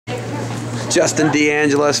Justin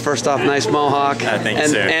DeAngelis, first off, nice mohawk Thank you,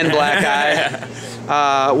 sir. and black eye.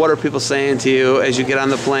 What are people saying to you as you get on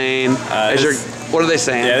the plane? What are they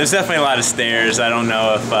saying? Yeah, there's definitely a lot of stares. I don't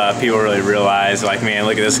know if people really realize, like, man,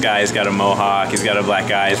 look at this guy. He's got a mohawk. He's got a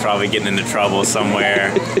black eye. He's probably getting into trouble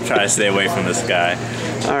somewhere. Try to stay away from this guy.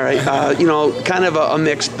 All right. You know, kind of a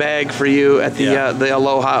mixed bag for you at the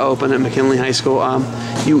Aloha Open at McKinley High School.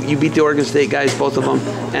 You beat the Oregon State guys, both of them.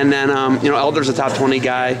 And then, you know, Elder's a top 20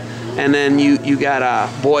 guy. And then you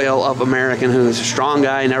got Boyle of American, who's a strong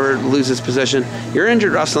guy, never loses position. You're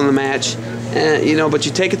injured wrestling the match, you know, but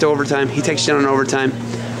you take it to overtime. He takes you down in overtime,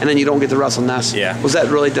 and then you don't get to wrestle Ness. Yeah. Was that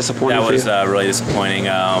really disappointing for you? That was really disappointing.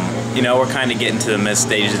 You know, we're kind of getting to the mid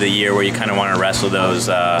stages of the year where you kind of want to wrestle those,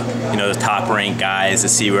 you know, the top-ranked guys to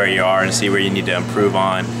see where you are and see where you need to improve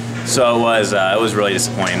on. So it was really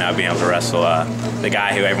disappointing not being able to wrestle the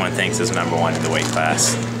guy who everyone thinks is #1 in the weight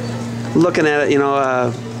class. Looking at it, you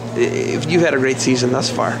know, if you've had a great season thus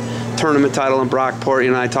far. Tournament title in Brockport.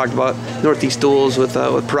 You know, I talked about Northeast Duels with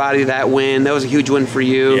Parati, that win. That was a huge win for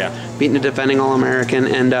you. Yeah. Beating a defending All-American,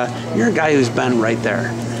 and you're a guy who's been right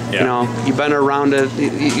there. Yeah. You know, you've been around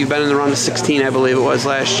you've been in the round of 16, I believe it was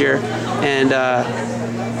last year. And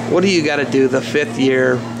what do you got to do the 5th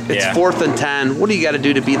year? It's 4th and 10. What do you got to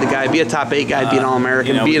do to beat the guy? Be a top 8 guy, be an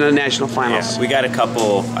All-American, be in the national finals. Yeah, we got a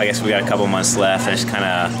couple months left. I just kind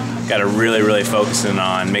of got to really focus in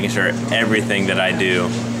on making sure everything that I do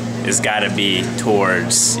is got to be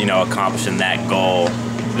towards, you know, accomplishing that goal.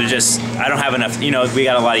 I don't have enough, you know, we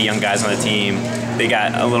got a lot of young guys on the team. They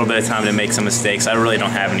got a little bit of time to make some mistakes. I really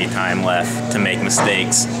don't have any time left to make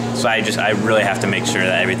mistakes. So I really have to make sure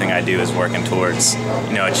that everything I do is working towards,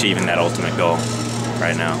 you know, achieving that ultimate goal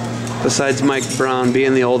right now. Besides Mike Brown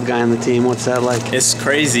being the old guy on the team, what's that like? It's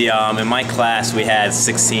crazy. In my class, we had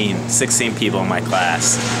 16 people in my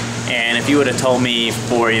class. And if you would have told me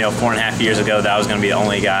 4.5 years ago that I was going to be the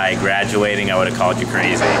only guy graduating, I would have called you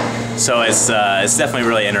crazy. So it's definitely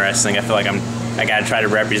really interesting. I feel like I got to try to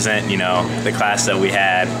represent, you know, the class that we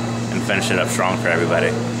had and finish it up strong for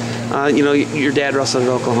everybody. You know, your dad wrestled at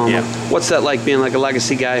Oklahoma. Yeah. What's that like being like a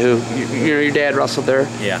legacy guy who, you know, your dad wrestled there.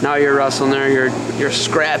 Yeah. Now you're wrestling there. You're a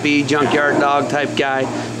scrappy junkyard dog type guy.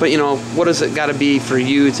 But you know, what does it got to be for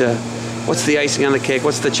you to? What's the icing on the cake?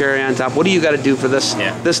 What's the cherry on top? What do you got to do for this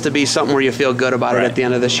to be something where you feel good about it at the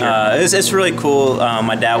end of this year? It's really cool.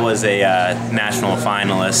 My dad was a national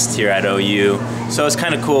finalist here at OU, so it's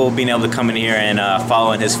kind of cool being able to come in here and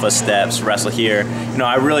follow in his footsteps, wrestle here. You know,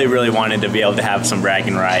 I really wanted to be able to have some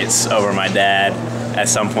bragging rights over my dad at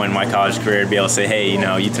some point in my college career, to be able to say, hey, you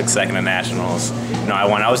know, you took second at nationals. You know,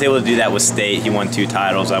 I was able to do that with state. He won 2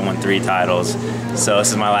 titles. I won 3 titles. So this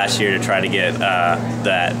is my last year to try to get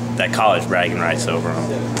that college bragging rights over him.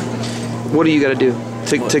 What do you got to do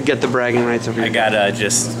to get the bragging rights over him? I got to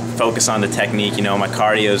just focus on the technique. You know, my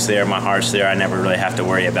cardio's there, my heart's there. I never really have to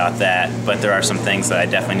worry about that. But there are some things that I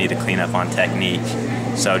definitely need to clean up on technique.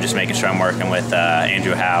 So just making sure I'm working with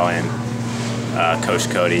Andrew Howe and Coach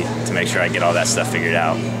Cody to make sure I get all that stuff figured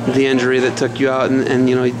out. The injury that took you out, and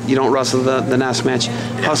you know, you don't wrestle the next match.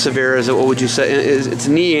 How severe is it? What would you say? It's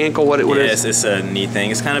knee, ankle? What is? It's a knee thing.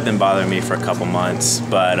 It's kind of been bothering me for a couple months,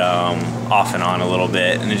 but off and on a little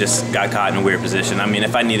bit, and it just got caught in a weird position. I mean,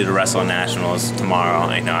 if I needed to wrestle nationals tomorrow,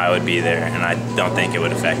 I know I would be there, and I don't think it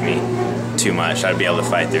would affect me too much. I'd be able to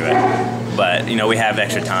fight through it. But you know, we have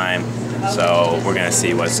extra time, so we're gonna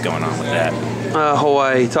see what's going on with that.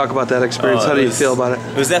 Hawaii, talk about that experience. How do you feel about it?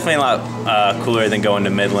 It was definitely a lot cooler than going to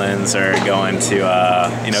Midlands or going to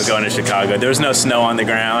going to Chicago. There was no snow on the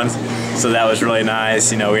ground, so that was really nice.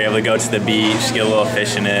 You know, we were able to go to the beach, get a little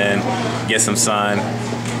fishing in, get some sun,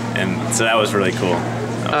 and so that was really cool.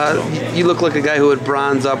 You look like a guy who would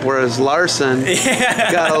bronze up, whereas Larson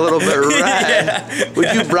got a little bit red.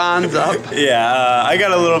 Would you bronze up? Yeah, I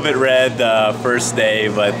got a little bit red the first day,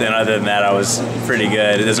 but then other than that, I was pretty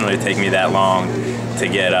good. It doesn't really take me that long to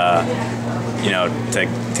get, to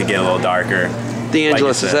get a little darker.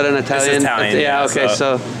 DeAngelis, is that an Italian? It's Italian. Yeah, okay,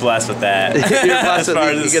 so blessed with that. You're blessed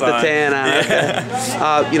with you get the tan on.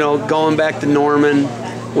 Okay. You know, going back to Norman,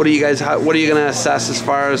 what are you going to assess as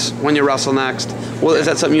far as when you wrestle next? Well, is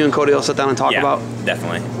that something you and Cody will sit down and talk about?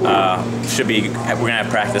 Definitely. We're gonna have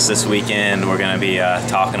practice this weekend. We're gonna be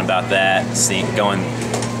talking about that,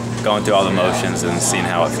 going through all the motions and seeing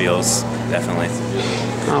how it feels. Definitely.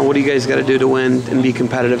 What do you guys got to do to win and be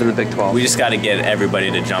competitive in the Big 12? We just got to get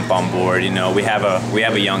everybody to jump on board. You know, we have a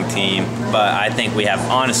young team, but I think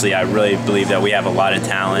I really believe that we have a lot of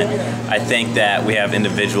talent. I think that we have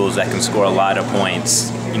individuals that can score a lot of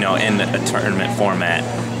points, you know, in a tournament format.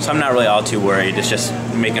 So I'm not really all too worried. It's just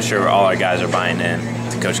making sure all our guys are buying in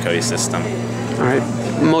to Coach Cody's system. All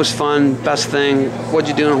right. Most fun, best thing. What'd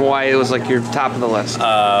you do in Hawaii? It was like your top of the list.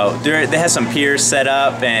 They had some piers set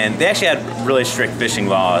up, and they actually had really strict fishing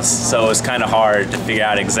laws, so it was kind of hard to figure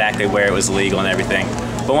out exactly where it was legal and everything.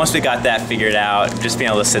 But once we got that figured out, just being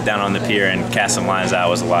able to sit down on the pier and cast some lines out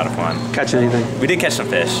was a lot of fun. Catch anything? We did catch some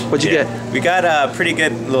fish. What'd you get? We got a pretty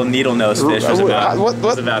good little needle nose fish. It was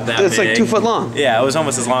about that It's big. like 2 foot long. Yeah, it was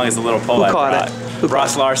almost as long as the little pole I brought. Who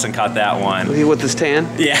Ross Larson caught that one. With his tan?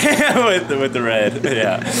 Yeah, with the red.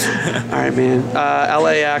 Yeah. All right, man.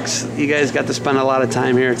 LAX, you guys got to spend a lot of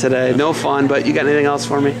time here today. No fun, but you got anything else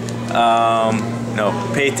for me?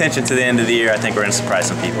 No, pay attention to the end of the year. I think we're going to surprise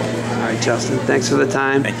some people. All right, Justin. Thanks for the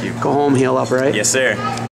time. Thank you. Go home, heal up, right? Yes, sir.